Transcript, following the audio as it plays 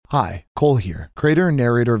Hi, Cole here, creator and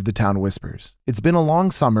narrator of The Town Whispers. It's been a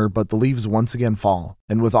long summer, but the leaves once again fall,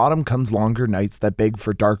 and with autumn comes longer nights that beg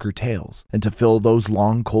for darker tales. And to fill those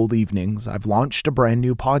long, cold evenings, I've launched a brand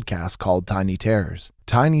new podcast called Tiny Terrors.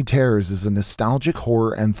 Tiny Terrors is a nostalgic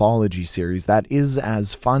horror anthology series that is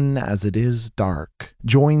as fun as it is dark.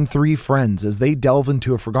 Join three friends as they delve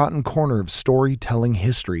into a forgotten corner of storytelling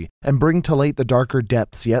history and bring to light the darker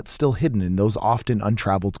depths yet still hidden in those often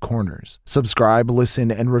untraveled corners. Subscribe,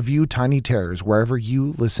 listen, and review Tiny Terrors wherever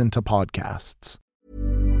you listen to podcasts.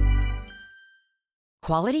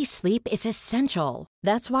 Quality sleep is essential.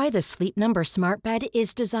 That's why the Sleep Number Smart Bed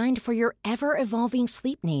is designed for your ever-evolving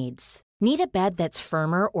sleep needs. Need a bed that's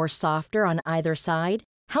firmer or softer on either side?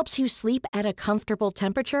 Helps you sleep at a comfortable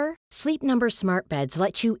temperature? Sleep Number Smart Beds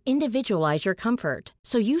let you individualize your comfort,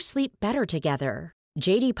 so you sleep better together.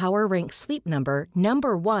 J.D. Power ranks Sleep Number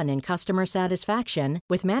number 1 in customer satisfaction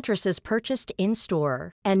with mattresses purchased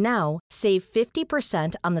in-store. And now, save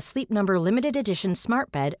 50% on the Sleep Number Limited Edition Smart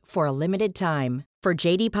Bed for a limited time. For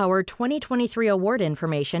J.D. Power 2023 award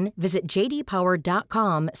information, visit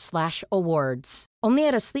jdpower.com/awards. Only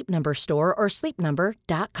at a Sleep Number store or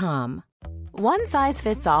sleepnumber.com. One size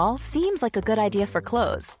fits all seems like a good idea for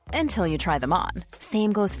clothes until you try them on.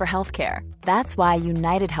 Same goes for healthcare. That's why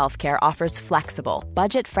United Healthcare offers flexible,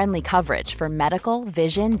 budget-friendly coverage for medical,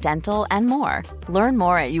 vision, dental, and more. Learn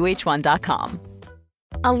more at uh1.com.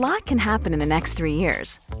 A lot can happen in the next 3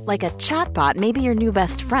 years. Like a chatbot may be your new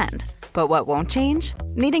best friend. But what won't change?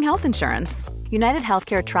 Needing health insurance. United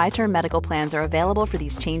Healthcare Tri-Term Medical Plans are available for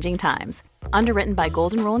these changing times. Underwritten by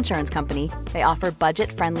Golden Rule Insurance Company, they offer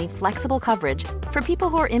budget-friendly, flexible coverage for people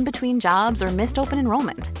who are in between jobs or missed open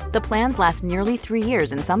enrollment. The plans last nearly 3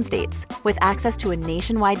 years in some states, with access to a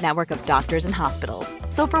nationwide network of doctors and hospitals.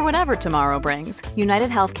 So for whatever tomorrow brings, United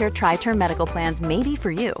Healthcare Tri-Term Medical Plans may be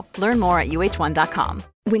for you. Learn more at uh1.com.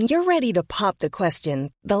 When you're ready to pop the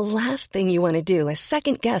question, the last thing you want to do is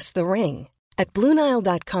second-guess the ring. At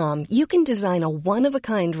BlueNile.com, you can design a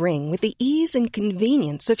one-of-a-kind ring with the ease and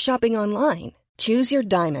convenience of shopping online. Choose your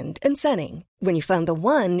diamond and setting. When you find the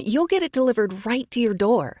one, you'll get it delivered right to your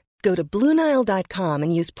door. Go to BlueNile.com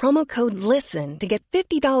and use promo code LISTEN to get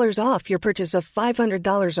 $50 off your purchase of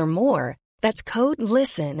 $500 or more. That's code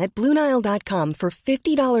LISTEN at BlueNile.com for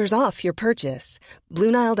 $50 off your purchase.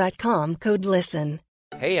 BlueNile.com, code LISTEN.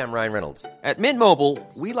 Hey, I'm Ryan Reynolds. At Mint Mobile,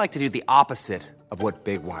 we like to do the opposite of what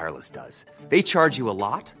Big Wireless does. They charge you a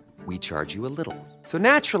lot, we charge you a little. So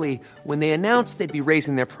naturally, when they announced they'd be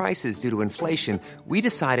raising their prices due to inflation, we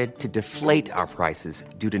decided to deflate our prices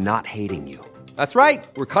due to not hating you. That's right.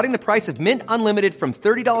 We're cutting the price of Mint Unlimited from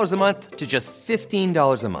 $30 a month to just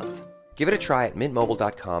 $15 a month. Give it a try at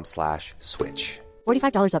mintmobile.com/switch.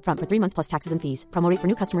 $45 up front for 3 months plus taxes and fees. Promo rate for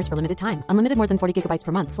new customers for limited time. Unlimited more than 40 gigabytes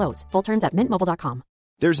per month. Slows full terms at mintmobile.com.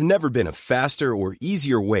 There's never been a faster or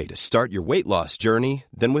easier way to start your weight loss journey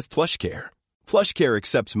than with PlushCare. PlushCare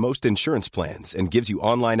accepts most insurance plans and gives you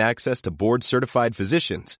online access to board-certified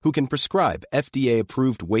physicians who can prescribe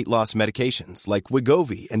FDA-approved weight loss medications like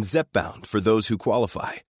Wegovy and Zepbound for those who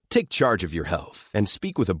qualify. Take charge of your health and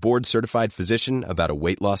speak with a board-certified physician about a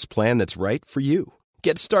weight loss plan that's right for you.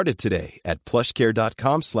 Get started today at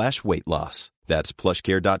plushcare.com/weight loss. That's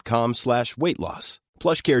plushcare.com/weight loss.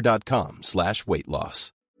 plushcare.com/weight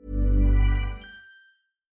loss.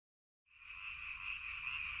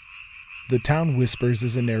 The Town Whispers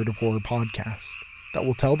is a narrative horror podcast that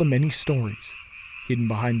will tell the many stories hidden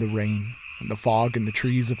behind the rain and the fog and the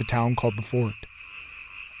trees of a town called the Fort.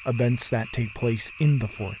 Events that take place in the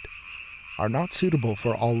Fort are not suitable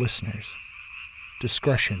for all listeners.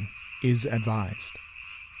 Discretion is advised.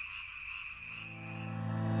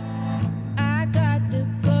 I got the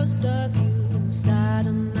ghost of you inside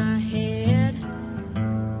of my head.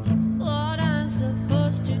 What I'm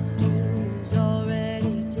supposed to do is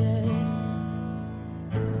already dead.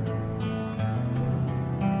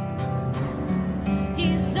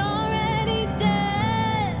 He's already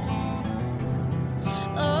dead.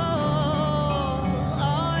 Oh,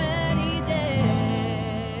 already dead.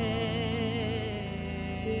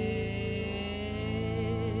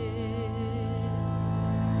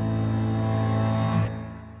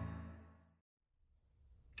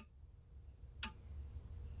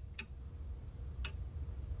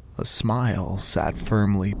 A smile sat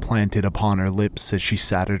firmly planted upon her lips as she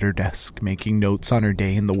sat at her desk, making notes on her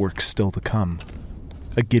day and the work still to come.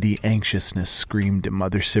 A giddy anxiousness screamed in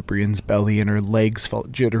Mother Cyprian's belly, and her legs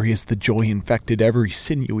felt jittery as the joy infected every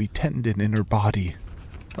sinewy tendon in her body.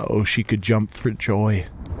 Oh, she could jump for joy.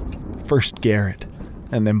 First Garrett,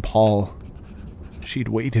 and then Paul. She'd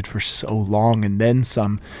waited for so long and then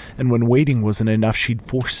some, and when waiting wasn't enough, she'd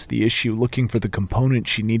forced the issue, looking for the component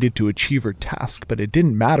she needed to achieve her task, but it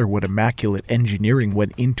didn't matter what immaculate engineering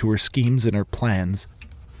went into her schemes and her plans.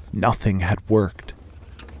 Nothing had worked.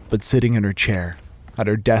 But sitting in her chair, at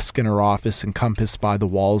her desk in her office encompassed by the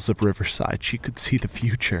walls of Riverside, she could see the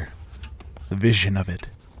future. The vision of it.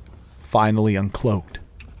 Finally uncloaked.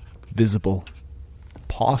 Visible.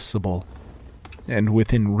 Possible. And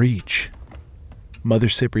within reach. Mother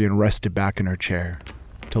Cyprian rested back in her chair,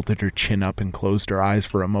 tilted her chin up and closed her eyes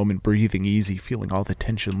for a moment, breathing easy, feeling all the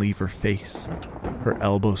tension leave her face. Her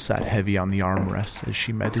elbow sat heavy on the armrest as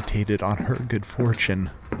she meditated on her good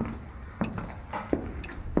fortune.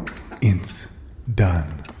 It's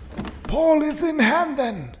done. Paul is in hand,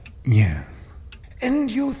 then? Yes.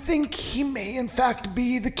 And you think he may in fact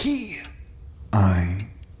be the key? I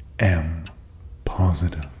am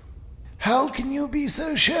positive. How can you be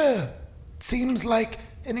so sure? It seems like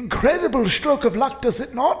an incredible stroke of luck, does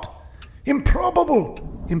it not?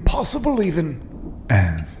 Improbable. Impossible, even.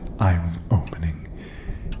 As I was opening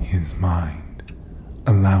his mind,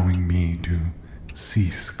 allowing me to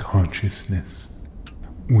cease consciousness,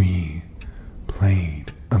 we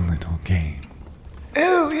played a little game.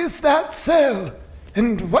 Oh, is that so?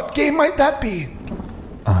 And what game might that be?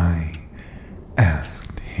 I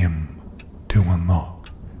asked him to unlock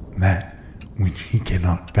that which he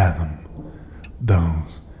cannot fathom,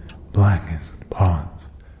 those blackest parts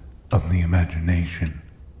of the imagination.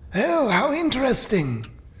 Oh, how interesting.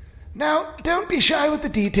 Now, don't be shy with the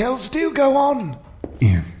details, do go on.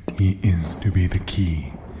 If he is to be the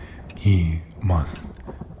key, he must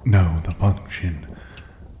know the function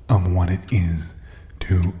of what it is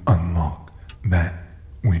to unlock that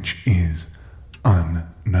which is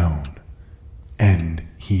unknown. And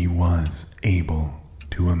he was able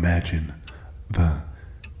to imagine the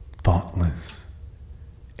thoughtless.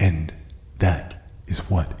 And that is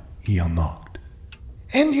what he unlocked.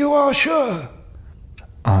 And you are sure?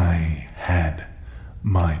 I had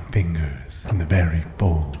my fingers in the very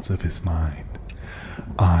folds of his mind.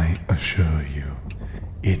 I assure you,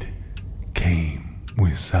 it came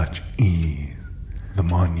with such ease. The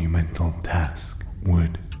monumental task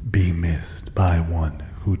would be missed by one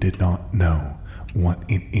who did not know what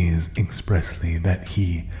it is expressly that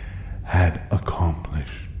he had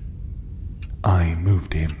accomplished. I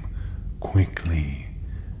moved him quickly.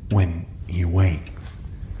 When he wakes,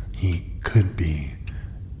 he could be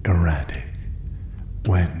erratic.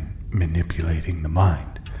 When manipulating the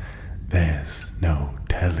mind, there's no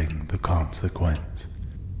telling the consequence.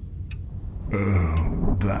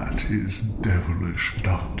 Oh, that is devilish,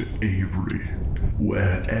 Dr. Avery.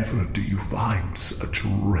 Wherever do you find such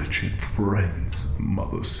wretched friends,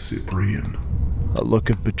 Mother Cyprian? A look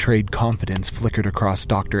of betrayed confidence flickered across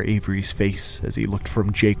Dr. Avery's face as he looked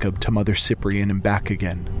from Jacob to Mother Cyprian and back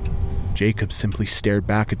again. Jacob simply stared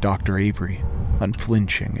back at Dr. Avery,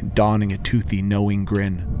 unflinching and donning a toothy, knowing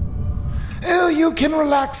grin. Oh, you can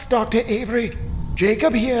relax, Dr. Avery.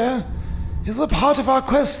 Jacob here is a part of our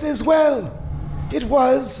quest as well. It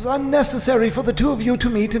was unnecessary for the two of you to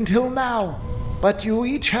meet until now, but you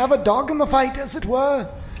each have a dog in the fight, as it were,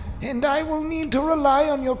 and I will need to rely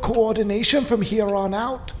on your coordination from here on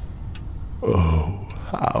out. Oh,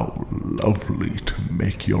 how lovely to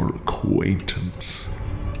make your acquaintance.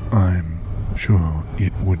 I'm sure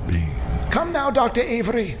it would be. Come now, Dr.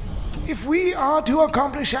 Avery. If we are to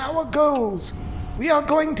accomplish our goals, we are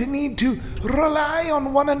going to need to rely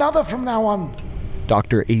on one another from now on.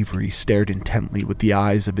 Dr. Avery stared intently with the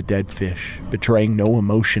eyes of a dead fish, betraying no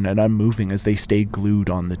emotion and unmoving as they stayed glued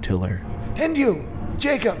on the tiller. And you,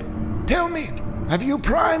 Jacob, tell me, have you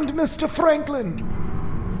primed Mr. Franklin?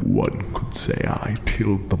 One could say I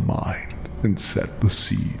tilled the mind and set the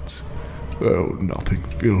seeds. Oh, nothing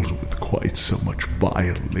filled with quite so much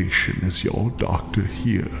violation as your doctor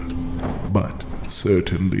here, but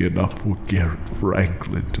certainly enough for Garrett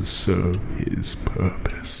Franklin to serve his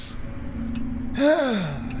purpose.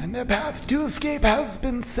 And their path to escape has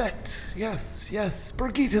been set. Yes,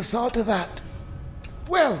 Brigitte saw to that.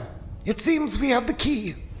 Well, it seems we have the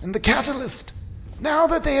key and the catalyst. Now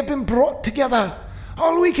that they have been brought together,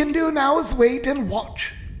 all we can do now is wait and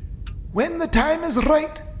watch. When the time is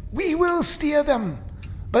right, we will steer them.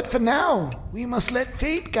 But for now, we must let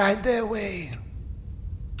fate guide their way.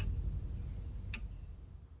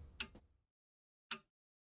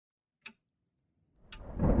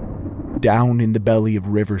 Down in the belly of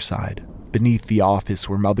Riverside, beneath the office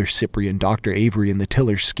where Mother Cyprian, Dr. Avery, and the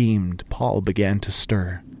tiller schemed, Paul began to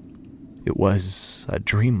stir. It was a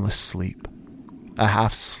dreamless sleep, a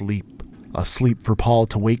half sleep, a sleep for Paul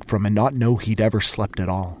to wake from and not know he'd ever slept at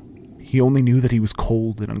all. He only knew that he was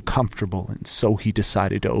cold and uncomfortable, and so he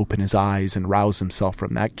decided to open his eyes and rouse himself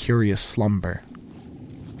from that curious slumber.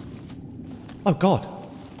 Oh God,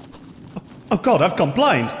 I've gone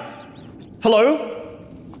blind. Hello?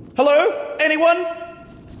 Hello? Anyone?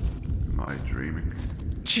 Am I dreaming?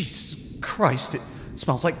 Jesus Christ, it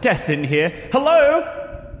smells like death in here. Hello?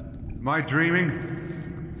 Am I dreaming?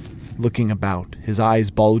 Looking about, his eyes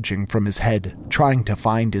bulging from his head, trying to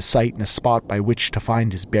find his sight in a spot by which to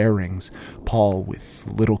find his bearings, Paul, with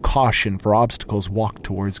little caution for obstacles, walked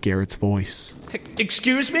towards Garrett's voice.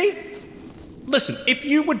 Excuse me? Listen, if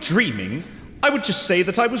you were dreaming, I would just say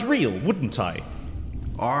that I was real, wouldn't I?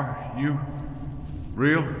 Are you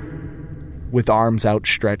real? With arms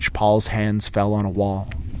outstretched, Paul's hands fell on a wall.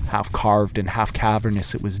 Half carved and half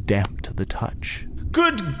cavernous, it was damp to the touch.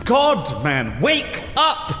 Good God, man, wake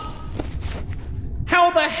up! How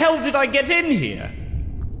the hell did I get in here?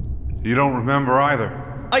 You don't remember either.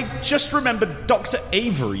 I just remembered Dr.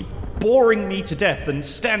 Avery boring me to death and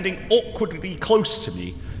standing awkwardly close to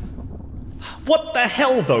me. What the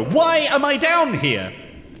hell, though? Why am I down here?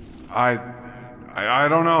 I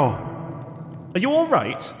don't know. Are you all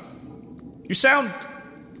right? You sound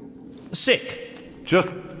sick. Just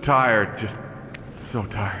tired. Just so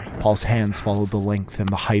tired. Paul's hands followed the length and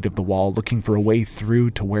the height of the wall, looking for a way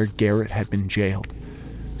through to where Garrett had been jailed.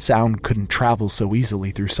 Sound couldn't travel so easily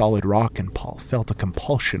through solid rock, and Paul felt a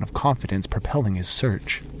compulsion of confidence propelling his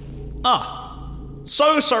search.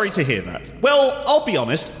 So sorry to hear that. Well, I'll be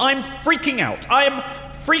honest, I'm freaking out. I am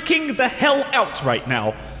freaking the hell out right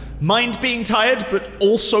now. Mind being tired, but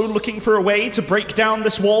also looking for a way to break down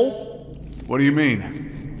this wall? What do you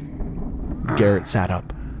mean? Garrett sat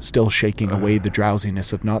up, still shaking away the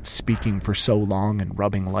drowsiness of not speaking for so long and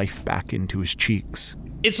rubbing life back into his cheeks.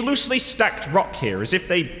 It's loosely stacked rock here, as if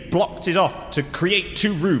they blocked it off to create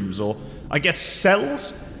 2 rooms, or, I guess,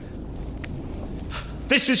 cells?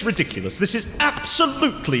 This is ridiculous. This is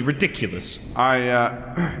absolutely ridiculous. I'll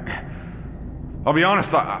be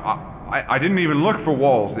honest, I didn't even look for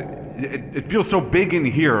walls. It feels so big in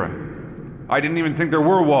here. I didn't even think there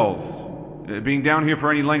were walls. Being down here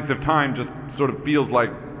for any length of time just sort of feels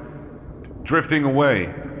like drifting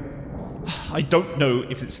away. I don't know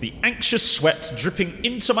if it's the anxious sweat dripping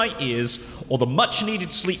into my ears or the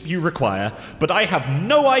much-needed sleep you require, but I have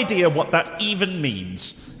no idea what that even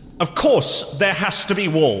means. Of course, there has to be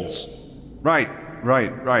walls. Right.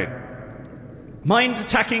 Mind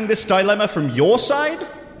attacking this dilemma from your side?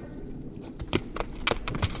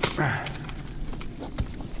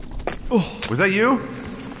 Was that you?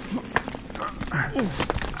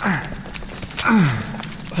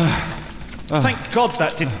 Thank God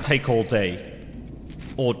that didn't take all day.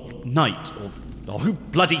 Or night, or who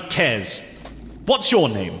bloody cares? What's your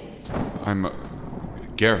name? I'm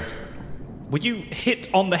Garrett. Were you hit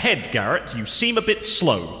on the head, Garrett? You seem a bit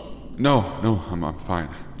slow. No, I'm fine.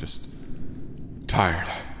 Just tired.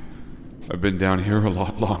 I've been down here a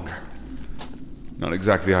lot longer. Not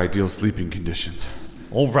exactly ideal sleeping conditions.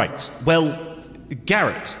 All right. Well,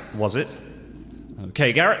 Garrett, was it?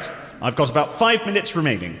 Okay, Garrett, I've got about 5 minutes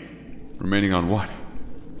remaining. Remaining on what?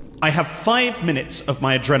 I have 5 minutes of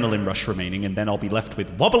my adrenaline rush remaining, and then I'll be left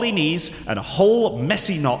with wobbly knees and a whole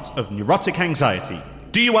messy knot of neurotic anxiety.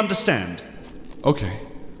 Do you understand? Okay.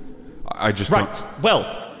 I just Right. don't... Well,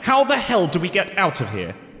 how the hell do we get out of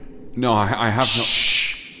here? No, I have no...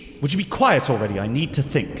 Shh! Would you be quiet already? I need to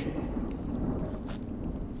think.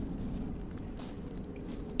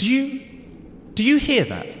 Do you hear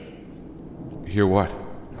that? Hear what?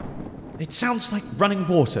 It sounds like running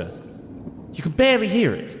water. You can barely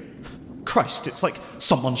hear it. Christ, it's like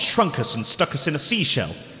someone shrunk us and stuck us in a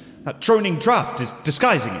seashell. That droning draft is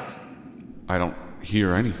disguising it. I don't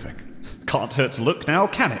hear anything. Can't hurt to look now,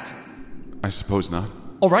 can it? I suppose not.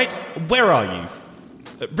 All right, where are you?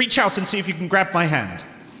 Reach out and see if you can grab my hand.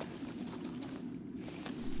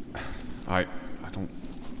 I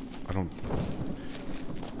don't...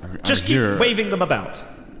 Just keep waving them about.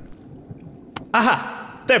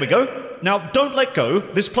 Aha! There we go. Now, don't let go.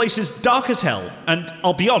 This place is dark as hell, and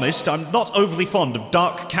I'll be honest, I'm not overly fond of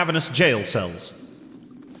dark, cavernous jail cells.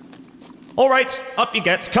 All right, up you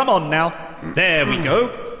get. Come on now. There we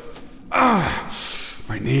go.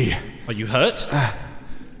 My knee. Are you hurt?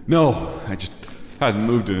 No, I just hadn't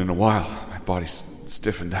moved it in a while. My body's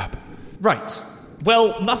stiffened up. Right.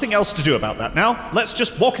 Well, nothing else to do about that now. Let's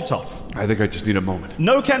just walk it off. I think I just need a moment.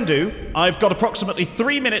 No can do. I've got approximately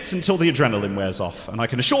 3 minutes until the adrenaline wears off, and I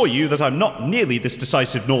can assure you that I'm not nearly this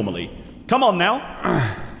decisive normally. Come on now.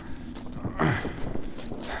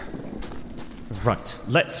 Right,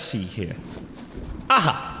 let's see here.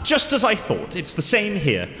 Aha, just as I thought. It's the same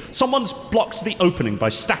here. Someone's blocked the opening by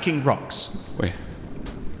stacking rocks. Wait,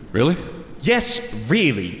 really? Yes,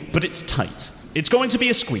 really, but it's tight. It's going to be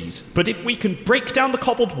a squeeze, but if we can break down the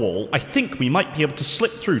cobbled wall, I think we might be able to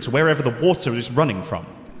slip through to wherever the water is running from.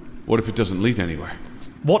 What if it doesn't lead anywhere?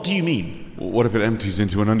 What do you mean? What if it empties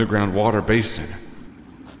into an underground water basin?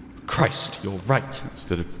 Christ, you're right.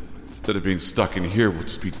 Instead of being stuck in here, we'll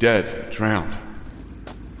just be dead, drowned.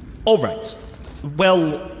 All right.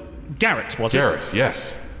 Well, Garrett, was it? Garrett,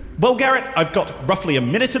 yes. Well, Garrett, I've got roughly a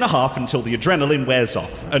minute and a half until the adrenaline wears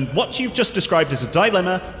off, and what you've just described is a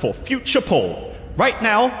dilemma for future Paul. Right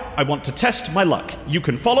now, I want to test my luck. You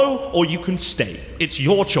can follow, or you can stay. It's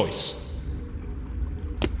your choice.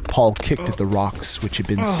 Paul kicked at the rocks, which had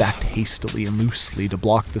been stacked hastily and loosely to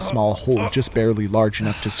block the small hole just barely large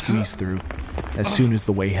enough to squeeze through. As soon as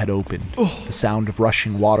the way had opened, the sound of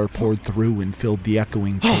rushing water poured through and filled the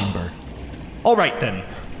echoing chamber. All right, then.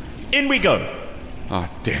 In we go. Ah,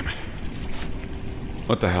 damn it.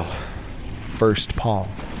 What the hell? First Paul,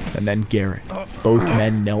 and then Garrett. Both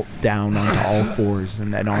men knelt down onto all fours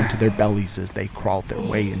and then onto their bellies as they crawled their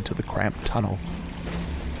way into the cramped tunnel.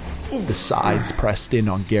 The sides pressed in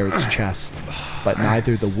on Garrett's chest, but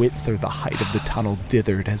neither the width or the height of the tunnel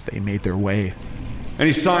dithered as they made their way.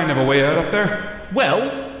 Any sign of a way out up there?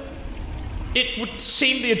 Well, it would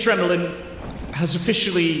seem the adrenaline has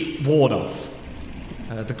officially worn off.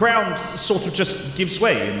 The ground sort of just gives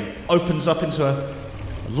way and opens up into a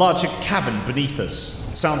larger cavern beneath us.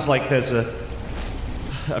 It sounds like there's a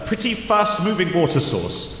pretty fast-moving water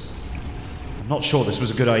source. I'm not sure this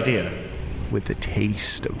was a good idea. With the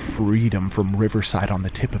taste of freedom from Riverside on the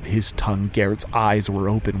tip of his tongue, Garrett's eyes were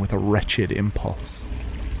open with a wretched impulse.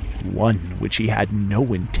 One which he had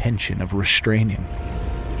no intention of restraining.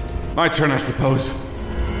 My turn, I suppose.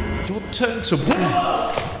 Your turn to...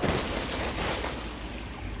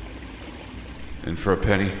 In for a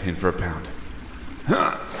penny, in for a pound.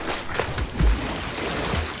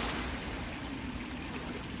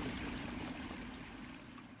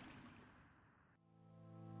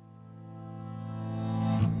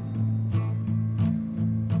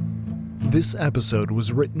 This episode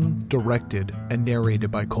was written, directed, and narrated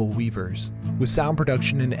by Cole Weavers, with sound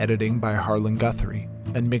production and editing by Harlan Guthrie,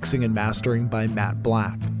 and mixing and mastering by Matt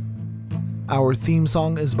Black. Our theme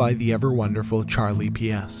song is by the ever-wonderful Charlie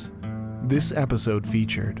P.S. This episode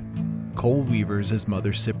featured Cole Weavers as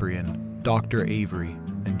Mother Cyprian, Dr. Avery,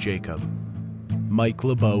 and Jacob, Mike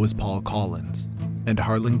LeBeau as Paul Collins, and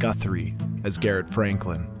Harlan Guthrie as Garrett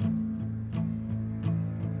Franklin.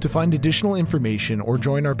 To find additional information or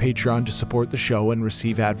join our Patreon to support the show and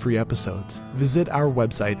receive ad-free episodes, visit our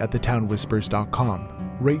website at thetownwhispers.com.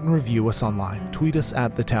 Rate and review us online. Tweet us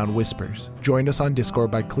at The Town Whispers. Join us on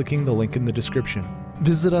Discord by clicking the link in the description.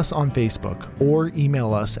 Visit us on Facebook or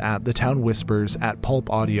email us at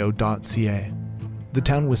thetownwhispers@pulpaudio.ca. The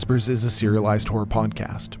Town Whispers is a serialized horror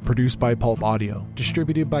podcast, produced by Pulp Audio,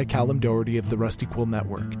 distributed by Callum Doherty of the Rusty Quill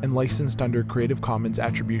Network, and licensed under Creative Commons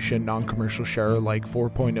Attribution Non-Commercial Share-alike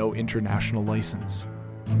 4.0 International License.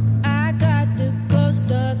 I got the ghost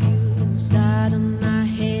of you inside of my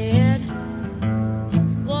head.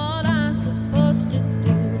 What I'm supposed to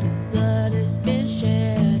do, the blood has been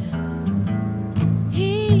shed.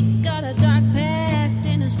 He got a dark past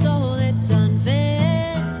in a soul that's unfed.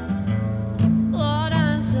 What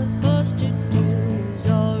I'm supposed to do is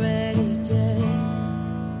already dead.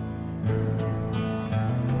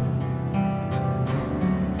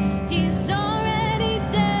 He's already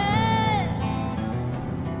dead.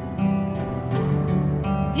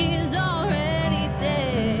 He's already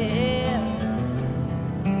dead.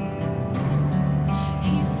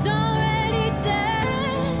 He's already dead.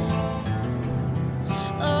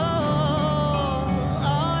 Oh,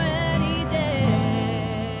 already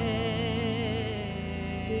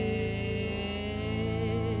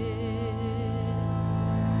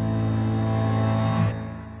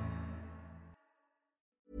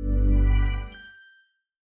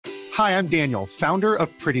Hi, I'm Daniel, founder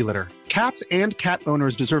of Pretty Litter. Cats and cat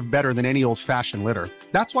owners deserve better than any old-fashioned litter.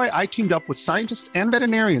 That's why I teamed up with scientists and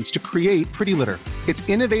veterinarians to create Pretty Litter. Its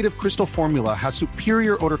innovative crystal formula has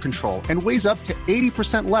superior odor control and weighs up to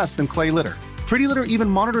 80% less than clay litter. Pretty Litter even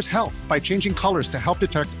monitors health by changing colors to help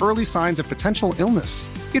detect early signs of potential illness.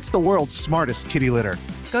 It's the world's smartest kitty litter.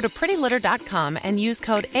 Go to prettylitter.com and use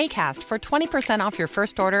code ACAST for 20% off your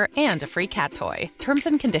first order and a free cat toy. Terms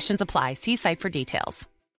and conditions apply. See site for details.